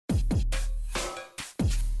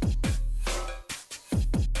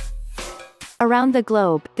Around the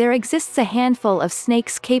globe, there exists a handful of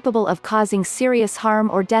snakes capable of causing serious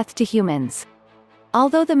harm or death to humans.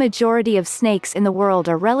 Although the majority of snakes in the world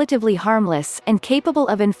are relatively harmless and capable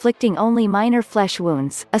of inflicting only minor flesh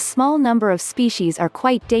wounds, a small number of species are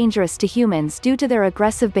quite dangerous to humans due to their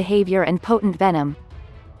aggressive behavior and potent venom.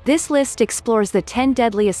 This list explores the 10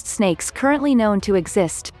 deadliest snakes currently known to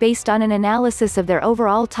exist, based on an analysis of their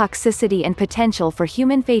overall toxicity and potential for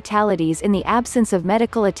human fatalities in the absence of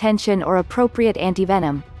medical attention or appropriate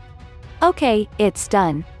antivenom. Okay, it's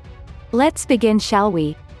done. Let's begin, shall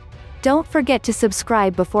we? Don't forget to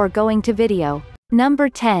subscribe before going to video. Number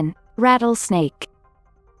 10. Rattlesnake.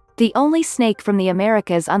 The only snake from the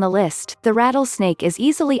Americas on the list, the rattlesnake is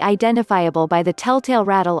easily identifiable by the telltale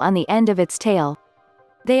rattle on the end of its tail.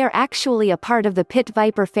 They are actually a part of the pit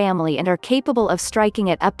viper family and are capable of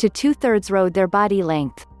striking at up to 2/3 their body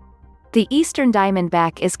length. The eastern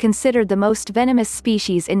diamondback is considered the most venomous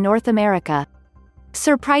species in North America.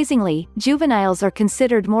 Surprisingly, juveniles are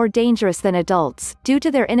considered more dangerous than adults, due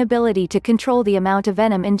to their inability to control the amount of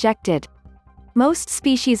venom injected. Most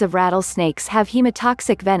species of rattlesnakes have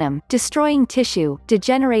hemotoxic venom, destroying tissue,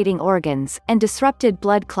 degenerating organs, and disrupted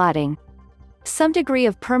blood clotting. Some degree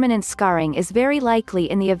of permanent scarring is very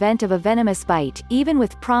likely in the event of a venomous bite, even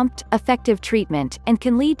with prompt, effective treatment, and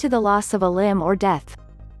can lead to the loss of a limb or death.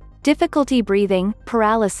 Difficulty breathing,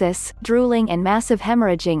 paralysis, drooling and massive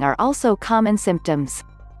hemorrhaging are also common symptoms.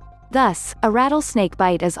 Thus, a rattlesnake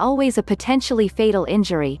bite is always a potentially fatal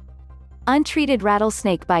injury. Untreated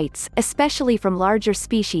rattlesnake bites, especially from larger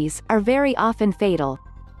species, are very often fatal.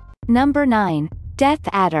 Number 9. Death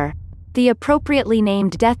adder. The appropriately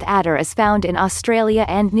named death adder is found in Australia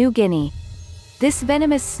and New Guinea. This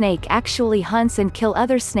venomous snake actually hunts and kills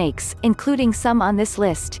other snakes, including some on this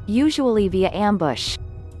list, usually via ambush.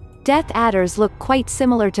 Death adders look quite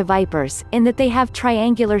similar to vipers, in that they have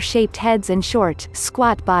triangular-shaped heads and short,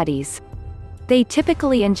 squat bodies. They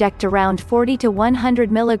typically inject around 40 to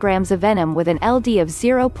 100 mg of venom with an LD of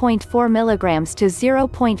 0.4 mg to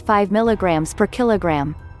 0.5 mg per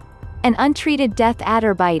kilogram. An untreated death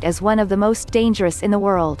adder bite is one of the most dangerous in the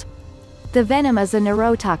world. The venom is a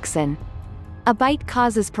neurotoxin. A bite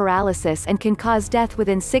causes paralysis and can cause death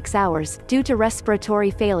within 6 hours, due to respiratory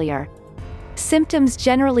failure. Symptoms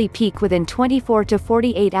generally peak within 24 to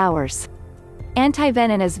 48 hours.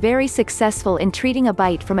 Antivenom is very successful in treating a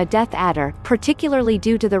bite from a death adder, particularly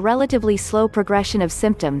due to the relatively slow progression of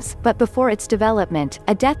symptoms, but before its development,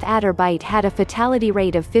 a death adder bite had a fatality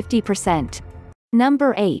rate of 50%.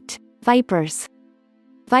 Number 8. Vipers.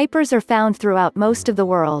 Vipers are found throughout most of the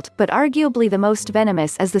world, but arguably the most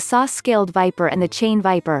venomous is the saw-scaled viper and the chain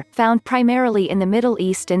viper, found primarily in the Middle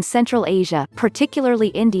East and Central Asia, particularly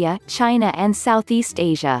India, China and Southeast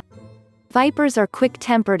Asia. Vipers are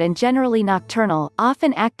quick-tempered and generally nocturnal,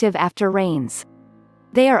 often active after rains.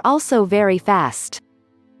 They are also very fast.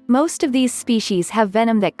 Most of these species have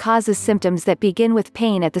venom that causes symptoms that begin with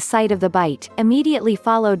pain at the site of the bite, immediately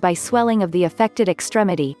followed by swelling of the affected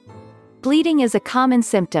extremity. Bleeding is a common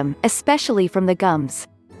symptom, especially from the gums.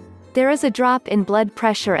 There is a drop in blood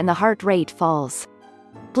pressure and the heart rate falls.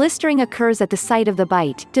 Blistering occurs at the site of the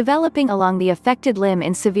bite, developing along the affected limb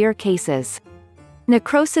in severe cases.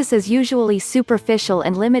 Necrosis is usually superficial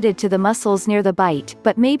and limited to the muscles near the bite,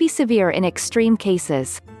 but may be severe in extreme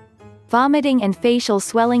cases. Vomiting and facial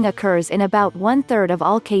swelling occurs in about 1/3 of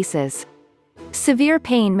all cases. Severe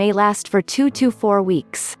pain may last for 2 to 4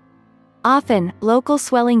 weeks. Often, local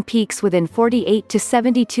swelling peaks within 48 to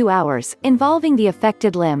 72 hours, involving the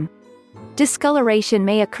affected limb. Discoloration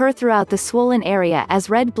may occur throughout the swollen area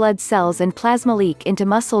as red blood cells and plasma leak into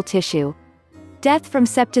muscle tissue. Death from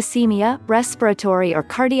septicemia, respiratory or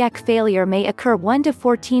cardiac failure may occur 1 to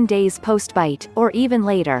 14 days post-bite, or even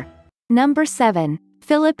later. Number 7.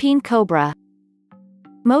 Philippine Cobra.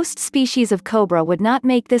 Most species of cobra would not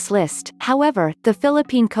make this list, however, the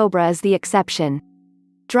Philippine cobra is the exception.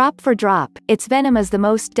 Drop for drop, its venom is the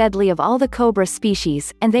most deadly of all the cobra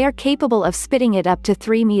species, and they are capable of spitting it up to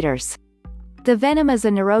 3 meters. The venom is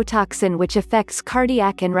a neurotoxin which affects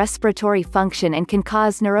cardiac and respiratory function and can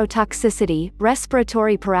cause neurotoxicity,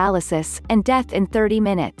 respiratory paralysis, and death in 30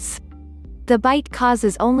 minutes. The bite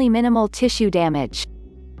causes only minimal tissue damage.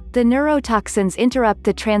 The neurotoxins interrupt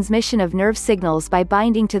the transmission of nerve signals by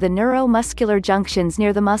binding to the neuromuscular junctions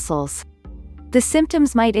near the muscles. The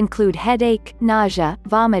symptoms might include headache, nausea,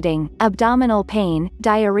 vomiting, abdominal pain,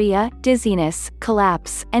 diarrhea, dizziness,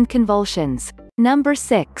 collapse, and convulsions. Number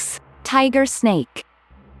 6. Tiger snake.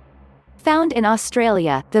 Found in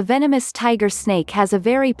Australia, the venomous tiger snake has a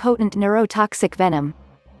very potent neurotoxic venom.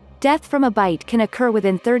 Death from a bite can occur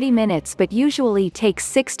within 30 minutes but usually takes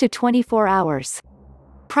 6 to 24 hours.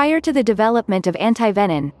 Prior to the development of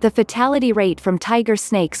antivenom, the fatality rate from tiger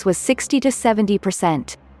snakes was 60 to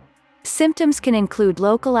 70%. Symptoms can include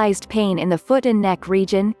localized pain in the foot and neck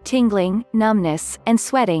region, tingling, numbness, and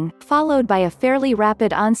sweating, followed by a fairly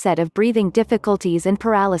rapid onset of breathing difficulties and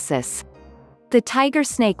paralysis. The tiger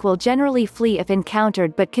snake will generally flee if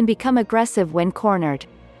encountered but can become aggressive when cornered.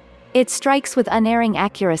 It strikes with unerring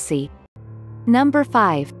accuracy. Number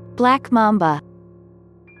 5. Black Mamba.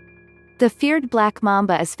 The feared black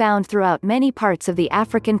mamba is found throughout many parts of the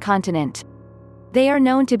African continent. They are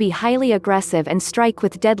known to be highly aggressive and strike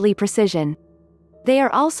with deadly precision. They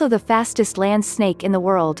are also the fastest land snake in the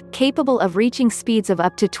world, capable of reaching speeds of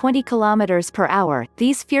up to 20 kilometers per hour.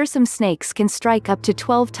 These fearsome snakes can strike up to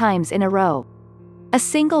 12 times in a row. A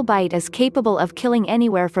single bite is capable of killing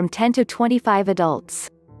anywhere from 10 to 25 adults.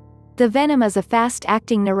 The venom is a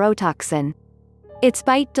fast-acting neurotoxin. Its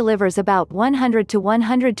bite delivers about 100 to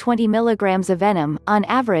 120 milligrams of venom, on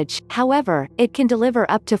average. However, it can deliver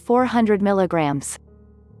up to 400 milligrams.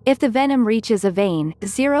 If the venom reaches a vein,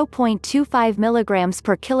 0.25 milligrams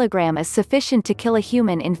per kilogram is sufficient to kill a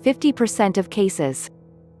human in 50% of cases.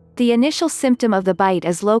 The initial symptom of the bite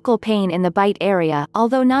is local pain in the bite area,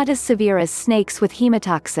 although not as severe as snakes with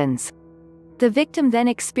hemotoxins. The victim then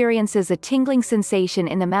experiences a tingling sensation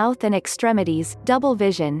in the mouth and extremities, double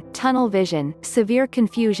vision, tunnel vision, severe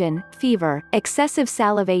confusion, fever, excessive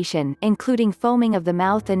salivation, including foaming of the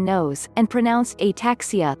mouth and nose, and pronounced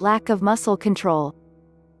ataxia, lack of muscle control.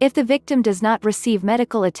 If the victim does not receive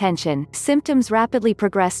medical attention, symptoms rapidly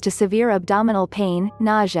progress to severe abdominal pain,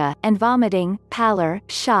 nausea, and vomiting, pallor,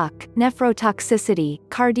 shock, nephrotoxicity,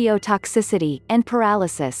 cardiotoxicity, and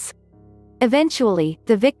paralysis. Eventually,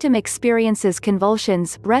 the victim experiences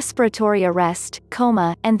convulsions, respiratory arrest,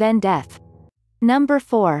 coma, and then death. Number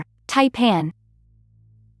 4. Taipan.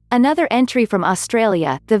 Another entry from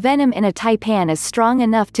Australia. The venom in a taipan is strong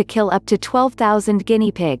enough to kill up to 12,000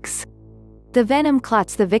 guinea pigs. The venom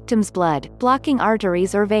clots the victim's blood, blocking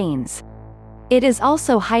arteries or veins. It is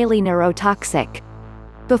also highly neurotoxic.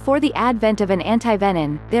 Before the advent of an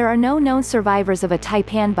antivenom, there are no known survivors of a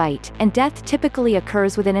taipan bite, and death typically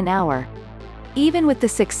occurs within an hour. Even with the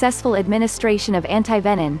successful administration of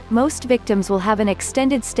antivenom, most victims will have an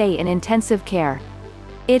extended stay in intensive care.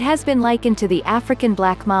 It has been likened to the African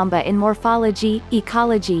black mamba in morphology,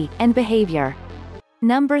 ecology, and behavior.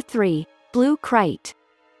 Number 3. Blue Krait.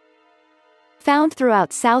 Found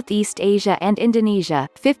throughout Southeast Asia and Indonesia,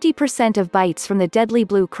 50% of bites from the deadly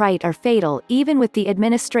blue krait are fatal, even with the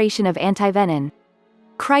administration of antivenom.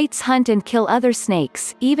 Kraits hunt and kill other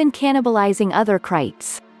snakes, even cannibalizing other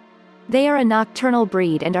kraits. They are a nocturnal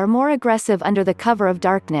breed and are more aggressive under the cover of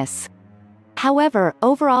darkness. However,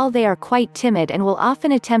 overall they are quite timid and will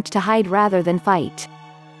often attempt to hide rather than fight.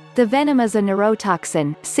 The venom is a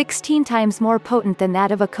neurotoxin, 16 times more potent than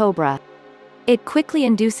that of a cobra. It quickly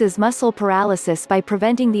induces muscle paralysis by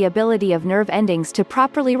preventing the ability of nerve endings to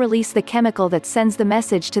properly release the chemical that sends the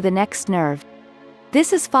message to the next nerve.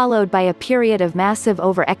 This is followed by a period of massive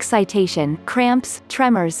overexcitation, cramps,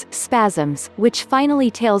 tremors, spasms, which finally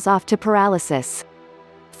tails off to paralysis.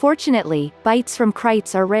 Fortunately, bites from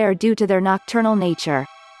kraits are rare due to their nocturnal nature.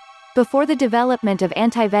 Before the development of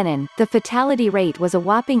antivenom, the fatality rate was a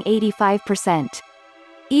whopping 85%.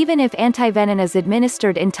 Even if antivenom is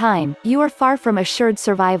administered in time, you are far from assured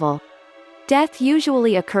survival. Death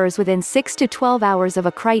usually occurs within 6 to 12 hours of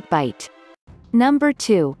a krait bite. Number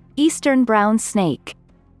 2. Eastern brown snake.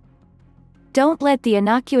 Don't let the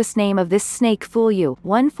innocuous name of this snake fool you.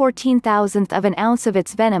 1/14,000th of an ounce of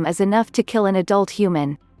its venom is enough to kill an adult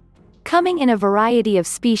human. Coming in a variety of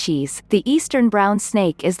species, the eastern brown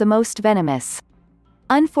snake is the most venomous.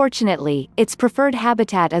 Unfortunately, its preferred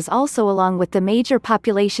habitat is also along with the major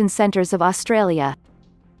population centers of Australia.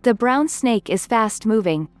 The brown snake is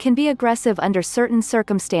fast-moving, can be aggressive under certain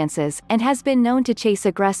circumstances, and has been known to chase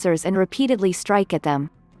aggressors and repeatedly strike at them.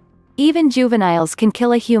 Even juveniles can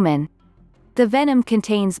kill a human. The venom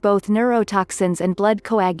contains both neurotoxins and blood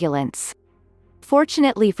coagulants.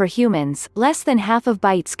 Fortunately for humans, less than half of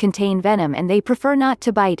bites contain venom and they prefer not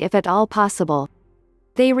to bite if at all possible.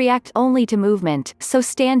 They react only to movement, so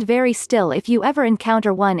stand very still if you ever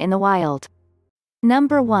encounter one in the wild.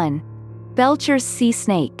 Number 1. Belcher's sea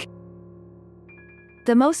snake.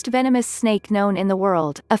 The most venomous snake known in the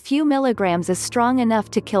world, a few milligrams is strong enough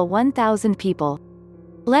to kill 1,000 people.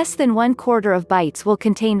 Less than 1/4 of bites will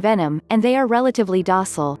contain venom, and they are relatively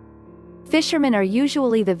docile. Fishermen are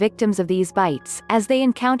usually the victims of these bites, as they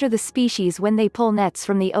encounter the species when they pull nets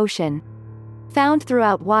from the ocean. Found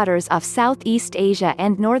throughout waters off Southeast Asia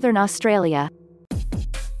and northern Australia,